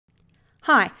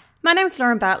Hi, my name is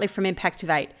Lauren Bartley from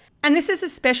Impactivate, and this is a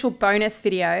special bonus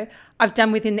video I've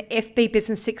done within the FB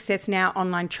Business Success Now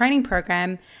online training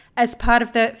program as part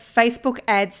of the Facebook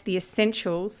Ads The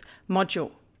Essentials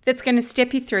module that's going to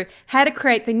step you through how to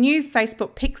create the new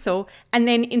Facebook pixel and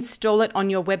then install it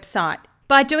on your website.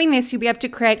 By doing this, you'll be able to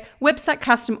create website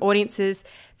custom audiences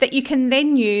that you can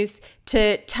then use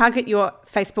to target your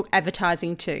Facebook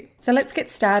advertising to. So let's get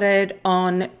started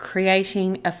on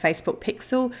creating a Facebook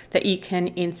pixel that you can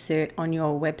insert on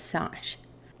your website.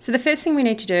 So the first thing we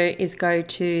need to do is go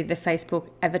to the Facebook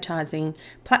advertising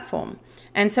platform.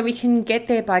 And so we can get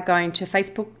there by going to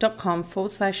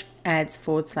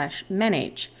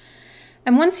facebook.com/ads/manage.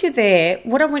 And once you're there,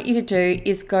 what I want you to do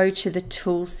is go to the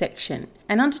Tools section.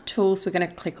 And under Tools, we're going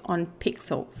to click on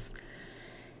Pixels.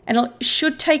 And it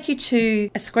should take you to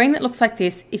a screen that looks like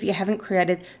this if you haven't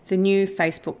created the new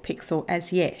Facebook pixel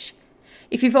as yet.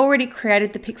 If you've already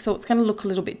created the pixel, it's going to look a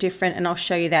little bit different, and I'll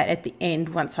show you that at the end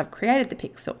once I've created the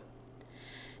pixel.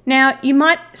 Now, you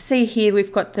might see here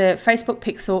we've got the Facebook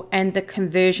pixel and the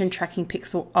conversion tracking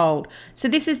pixel old. So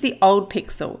this is the old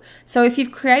pixel. So if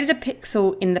you've created a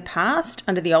pixel in the past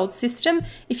under the old system,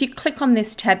 if you click on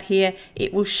this tab here,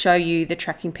 it will show you the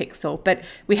tracking pixel, but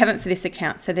we haven't for this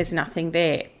account, so there's nothing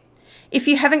there. If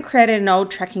you haven't created an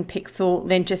old tracking pixel,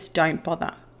 then just don't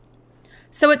bother.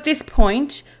 So at this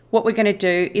point, what we're going to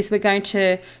do is we're going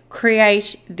to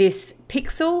create this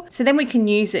pixel, so then we can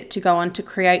use it to go on to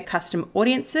create custom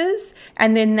audiences,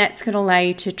 and then that's going to allow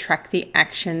you to track the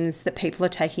actions that people are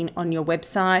taking on your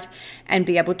website and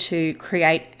be able to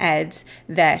create ads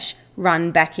that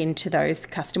run back into those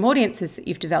custom audiences that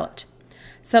you've developed.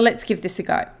 So let's give this a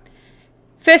go.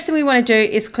 First thing we want to do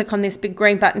is click on this big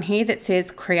green button here that says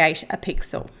create a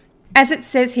pixel. As it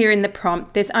says here in the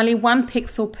prompt, there's only one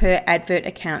pixel per advert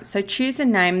account, so choose a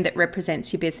name that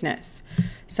represents your business.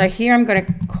 So here I'm going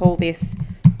to call this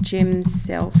Gym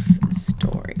Self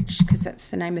Storage because that's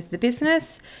the name of the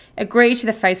business. Agree to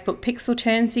the Facebook pixel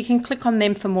terms. You can click on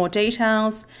them for more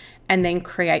details and then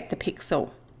create the pixel.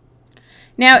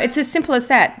 Now it's as simple as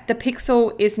that. The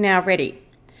pixel is now ready.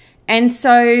 And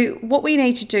so what we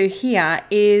need to do here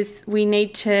is we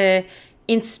need to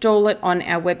install it on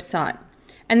our website.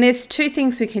 And there's two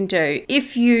things we can do.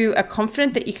 If you are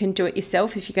confident that you can do it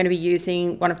yourself, if you're going to be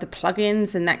using one of the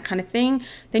plugins and that kind of thing,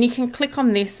 then you can click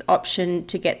on this option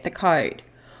to get the code.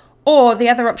 Or the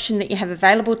other option that you have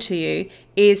available to you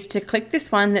is to click this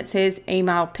one that says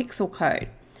email pixel code.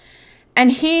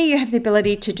 And here you have the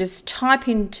ability to just type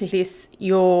into this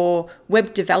your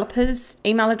web developer's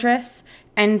email address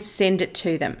and send it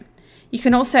to them. You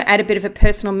can also add a bit of a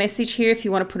personal message here if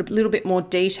you want to put a little bit more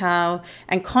detail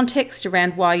and context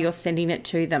around why you're sending it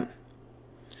to them.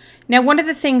 Now, one of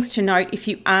the things to note if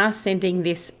you are sending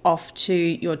this off to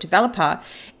your developer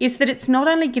is that it's not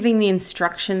only giving the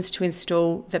instructions to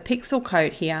install the pixel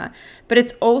code here, but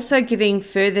it's also giving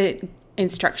further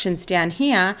instructions down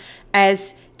here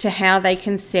as to how they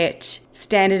can set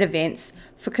standard events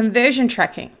for conversion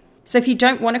tracking. So if you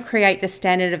don't want to create the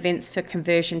standard events for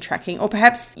conversion tracking, or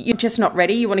perhaps you're just not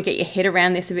ready, you want to get your head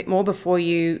around this a bit more before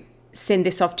you send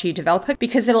this off to your developer,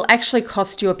 because it'll actually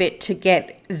cost you a bit to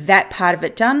get that part of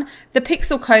it done. The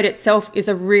pixel code itself is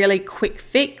a really quick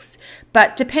fix,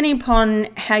 but depending upon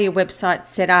how your website's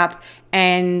set up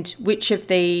and which of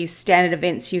the standard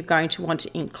events you're going to want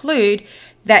to include,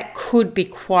 that could be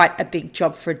quite a big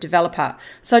job for a developer.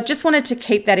 So I just wanted to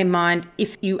keep that in mind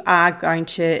if you are going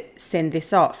to send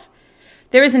this off.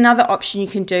 There is another option you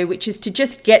can do, which is to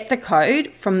just get the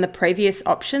code from the previous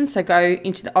option. So go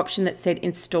into the option that said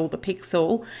install the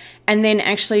pixel and then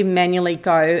actually manually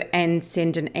go and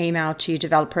send an email to your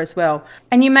developer as well.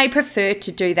 And you may prefer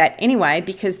to do that anyway,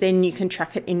 because then you can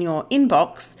track it in your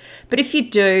inbox. But if you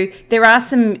do, there are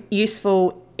some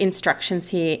useful instructions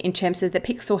here in terms of the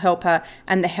pixel helper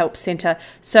and the help center.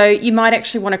 So you might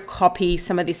actually want to copy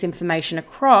some of this information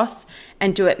across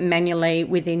and do it manually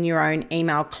within your own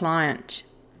email client.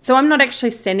 So I'm not actually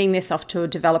sending this off to a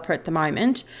developer at the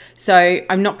moment. So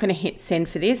I'm not going to hit send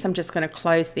for this. I'm just going to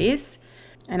close this,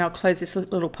 and I'll close this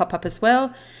little pop-up as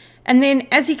well. And then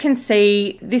as you can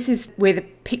see, this is where the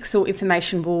pixel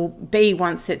information will be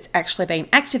once it's actually been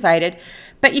activated.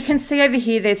 But you can see over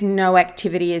here, there's no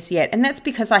activity as yet, and that's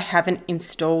because I haven't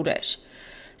installed it.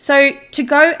 So to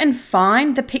go and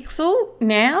find the pixel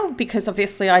now, because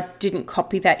obviously I didn't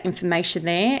copy that information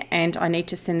there and I need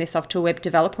to send this off to a web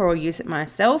developer or use it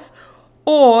myself,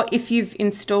 or if you've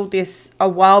installed this a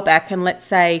while back and let's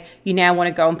say you now want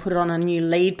to go and put it on a new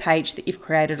lead page that you've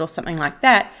created or something like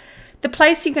that, the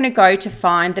place you're going to go to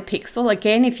find the pixel,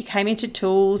 again, if you came into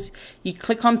Tools, you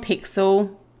click on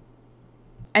Pixel,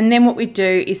 And then what we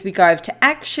do is we go over to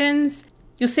Actions,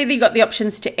 You'll see that you've got the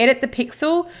options to edit the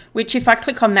pixel, which if I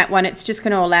click on that one, it's just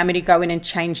going to allow me to go in and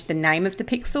change the name of the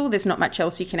pixel. There's not much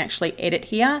else you can actually edit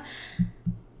here.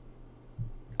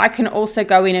 I can also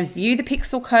go in and view the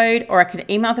pixel code, or I can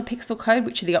email the pixel code,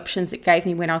 which are the options it gave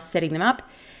me when I was setting them up.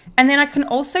 And then I can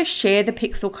also share the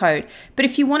pixel code. But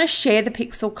if you want to share the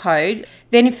pixel code,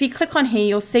 then if you click on here,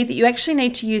 you'll see that you actually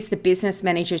need to use the business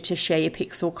manager to share your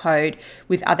pixel code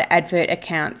with other advert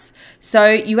accounts. So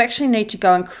you actually need to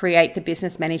go and create the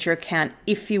business manager account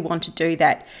if you want to do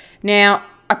that. Now,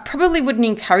 I probably wouldn't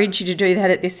encourage you to do that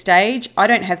at this stage. I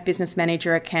don't have business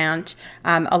manager account.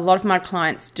 A lot of my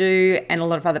clients do, and a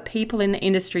lot of other people in the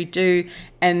industry do,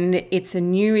 and it's a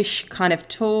newish kind of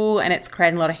tool, and it's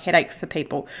creating a lot of headaches for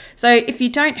people. So if you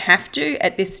don't have to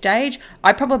at this stage,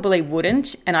 I probably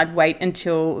wouldn't, and I'd wait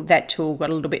until that tool got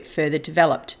a little bit further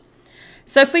developed.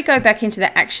 So if we go back into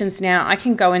the actions now, I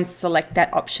can go and select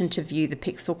that option to view the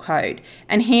pixel code.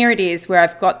 And here it is where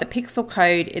I've got the pixel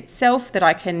code itself that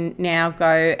I can now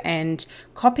go and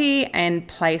copy and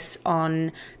place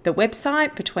on the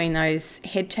website between those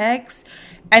head tags.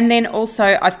 And then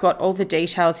also I've got all the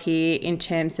details here in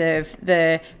terms of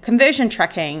the conversion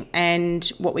tracking and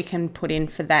what we can put in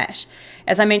for that.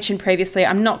 As I mentioned previously,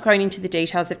 I'm not going into the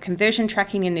details of conversion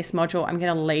tracking in this module. I'm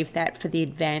going to leave that for the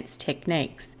advanced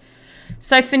techniques.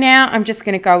 So for now, I'm just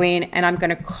going to go in and I'm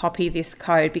going to copy this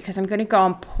code because I'm going to go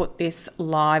and put this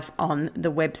live on the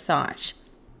website.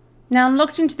 Now I'm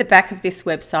logged into the back of this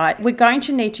website. We're going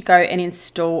to need to go and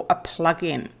install a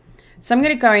plugin. So I'm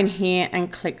going to go in here and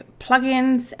click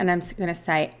plugins, and I'm going to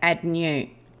say add new.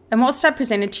 And whilst I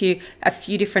presented to you a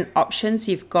few different options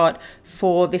you've got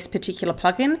for this particular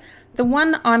plugin, the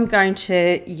one I'm going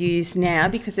to use now,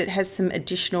 because it has some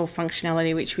additional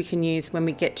functionality which we can use when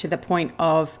we get to the point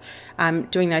of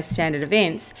doing those standard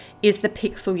events, is the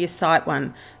Pixel Your Site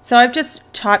one. So I've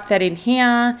just typed that in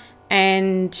here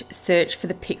and search for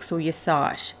the Pixel Your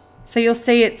Site. So you'll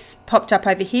see it's popped up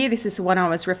over here. This is the one I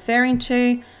was referring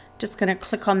to. Just going to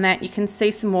click on that. You can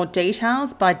see some more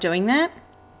details by doing that.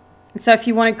 And so if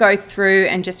you want to go through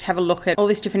and just have a look at all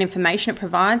this different information it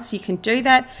provides, you can do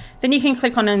that. Then you can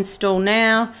click on install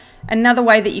now. Another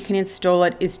way that you can install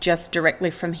it is just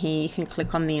directly from here. You can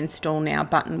click on the install now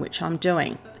button, which I'm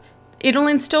doing. It'll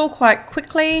install quite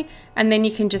quickly, and then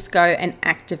you can just go and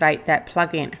activate that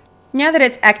plugin. Now that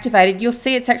it's activated, you'll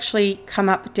see it's actually come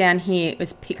up down here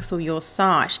as Pixel Your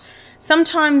Site.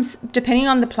 Sometimes, depending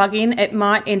on the plugin, it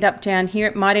might end up down here.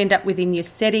 It might end up within your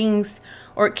settings,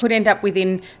 or it could end up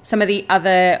within some of the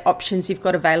other options you've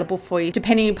got available for you,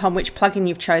 depending upon which plugin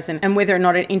you've chosen and whether or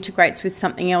not it integrates with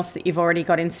something else that you've already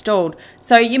got installed.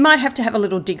 So you might have to have a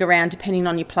little dig around depending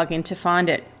on your plugin to find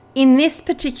it. In this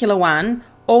particular one,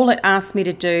 all it asks me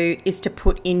to do is to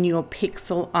put in your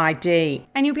Pixel ID.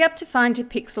 And you'll be able to find your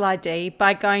Pixel ID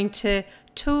by going to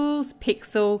Tools,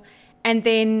 Pixel, and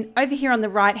then over here on the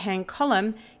right-hand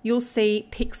column, you'll see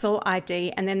Pixel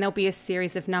ID, and then there'll be a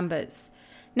series of numbers.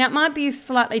 Now, it might be a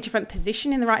slightly different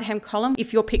position in the right-hand column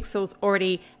if your pixel's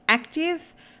already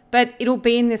active, but it'll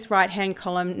be in this right-hand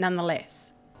column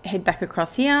nonetheless. Head back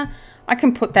across here. I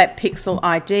can put that Pixel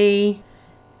ID,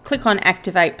 click on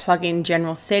Activate Plugin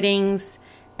General Settings,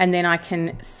 and then I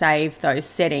can save those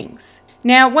settings.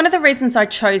 Now, one of the reasons I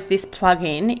chose this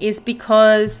plugin is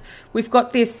because we've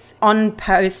got this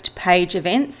on-post page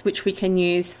events, which we can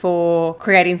use for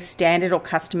creating standard or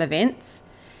custom events.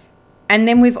 And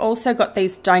then we've also got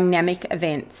these dynamic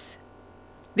events.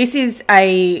 This is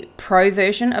a pro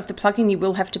version of the plugin. You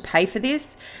will have to pay for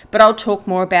this, but I'll talk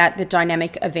more about the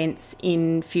dynamic events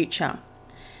in future.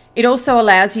 It also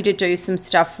allows you to do some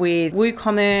stuff with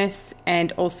WooCommerce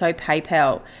and also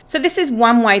PayPal. So this is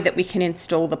one way that we can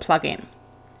install the plugin.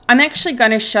 I'm actually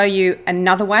going to show you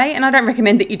another way, and I don't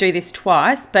recommend that you do this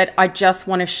twice, but I just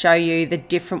want to show you the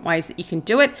different ways that you can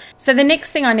do it. So the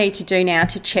next thing I need to do now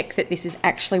to check that this is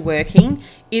actually working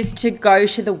is to go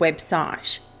to the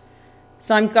website.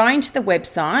 So I'm going to the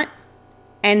website,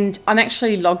 and I'm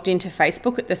actually logged into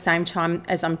Facebook at the same time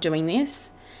as I'm doing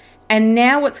this. And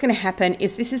now what's going to happen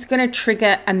is this is going to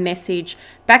trigger a message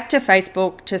back to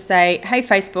Facebook to say, hey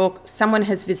Facebook, someone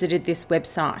has visited this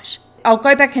website. I'll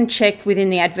go back and check within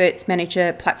the Adverts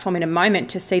Manager platform in a moment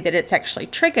to see that it's actually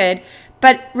triggered.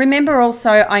 But remember also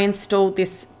I installed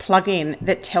this plugin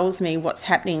that tells me what's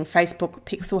happening, Facebook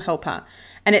Pixel Helper.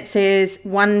 And it says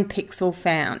 1 pixel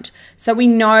found. So we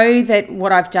know that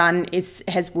what I've done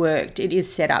has worked. It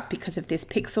is set up because of this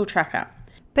pixel tracker.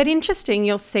 But interesting,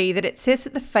 you'll see that it says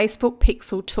that the Facebook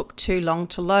pixel took too long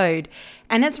to load.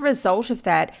 And as a result of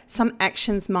that, some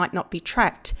actions might not be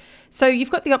tracked. So you've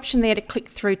got the option there to click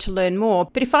through to learn more.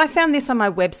 But if I found this on my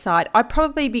website, I'd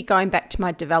probably be going back to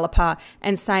my developer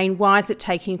and saying, why is it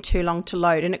taking too long to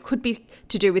load? And it could be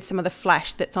to do with some of the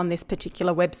flash that's on this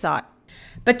particular website.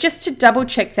 But just to double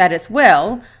check that as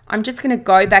well, I'm just going to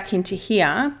go back into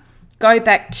here, go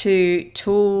back to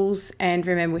tools, and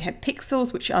remember we had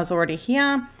pixels, which I was already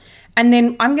here. And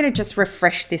then I'm going to just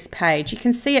refresh this page. You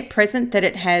can see at present that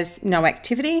it has no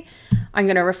activity. I'm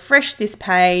going to refresh this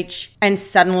page and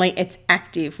suddenly it's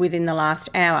active within the last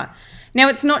hour. Now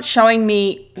it's not showing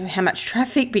me how much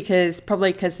traffic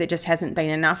probably because there just hasn't been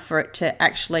enough for it to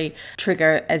actually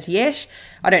trigger as yet.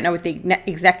 I don't know what the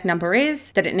exact number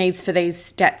is that it needs for these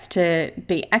stats to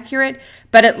be accurate,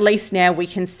 but at least now we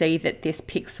can see that this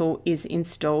pixel is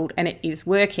installed and it is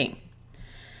working.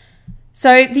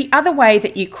 So the other way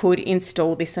that you could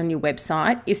install this on your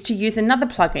website is to use another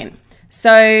plugin.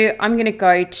 So I'm going to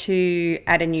go to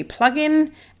add a new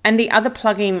plugin, and the other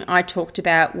plugin I talked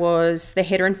about was the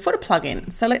header and footer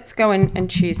plugin. So let's go in and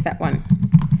choose that one.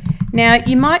 Now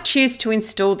you might choose to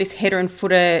install this header and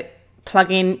footer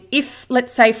plugin if,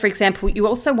 let's say, for example, you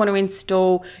also want to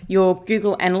install your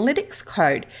Google Analytics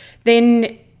code.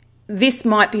 Then this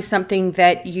might be something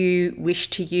that you wish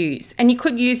to use. And you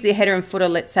could use the header and footer,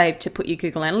 let's say, to put your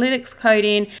Google Analytics code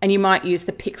in, and you might use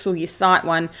the pixel your site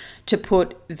one to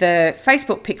put the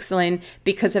Facebook pixel in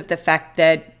because of the fact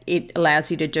that it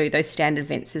allows you to do those standard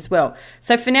events as well.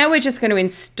 So for now, we're just going to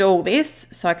install this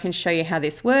so I can show you how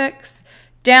this works.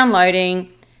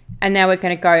 Downloading, and now we're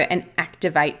going to go and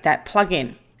activate that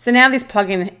plugin. So now this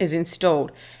plugin is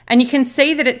installed, and you can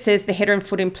see that it says the header and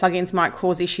footer plugins might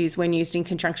cause issues when used in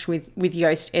conjunction with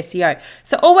Yoast SEO.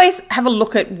 So always have a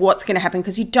look at what's going to happen,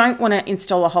 because you don't want to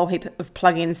install a whole heap of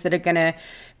plugins that are going to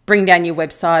bring down your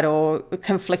website or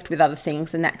conflict with other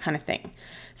things and that kind of thing.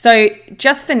 So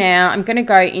just for now, I'm going to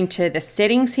go into the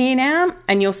settings here now,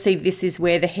 and you'll see this is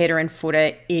where the header and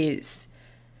footer is.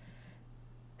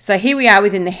 So here we are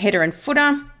within the header and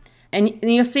footer. And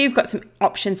you'll see you've got some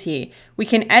options here. We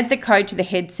can add the code to the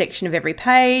head section of every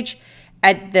page,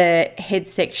 add the head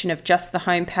section of just the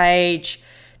home page,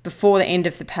 before the end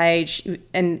of the page,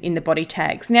 and in the body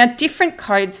tags. Now, different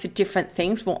codes for different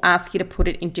things will ask you to put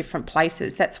it in different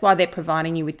places. That's why they're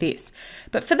providing you with this.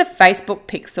 But for the Facebook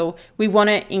pixel, we want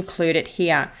to include it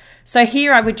here. So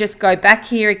here I would just go back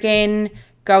here again,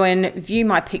 go and view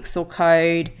my pixel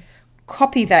code,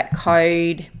 copy that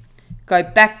code, go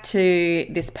back to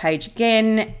this page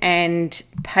again and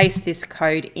paste this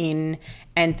code in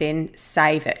and then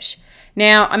save it.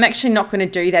 Now, I'm actually not going to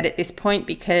do that at this point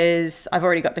because I've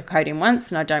already got the code in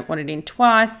once and I don't want it in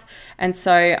twice. And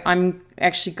so I'm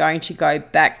actually going to go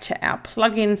back to our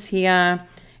plugins here,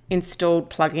 installed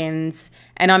plugins,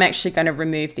 and I'm actually going to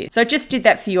remove this. So I just did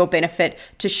that for your benefit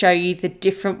to show you the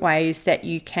different ways that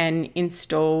you can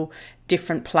install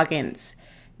different plugins.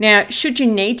 Now, should you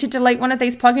need to delete one of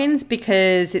these plugins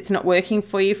because it's not working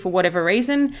for you for whatever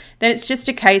reason, then it's just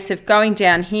a case of going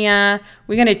down here.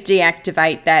 We're going to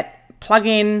deactivate that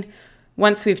plugin.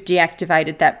 Once we've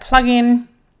deactivated that plugin,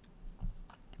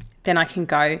 then I can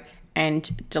go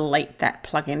and delete that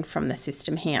plugin from the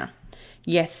system here.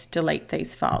 Yes, delete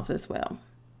these files as well.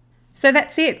 So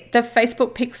that's it. The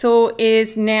Facebook pixel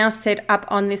is now set up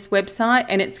on this website,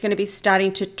 and it's going to be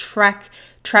starting to track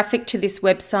traffic to this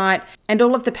website and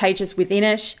all of the pages within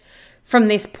it from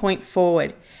this point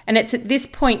forward. And it's at this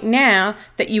point now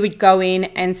that you would go in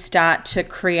and start to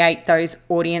create those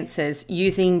audiences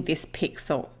using this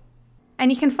pixel.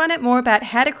 And you can find out more about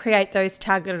how to create those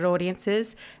targeted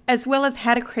audiences, as well as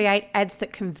how to create ads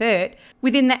that convert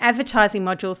within the advertising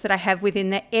modules that I have within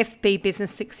the FB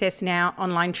Business Success Now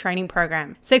online training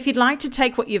program. So if you'd like to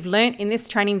take what you've learned in this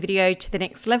training video to the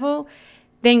next level,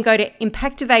 then go to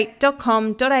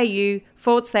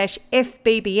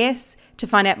impactivate.com.au/FBBS to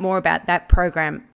find out more about that program.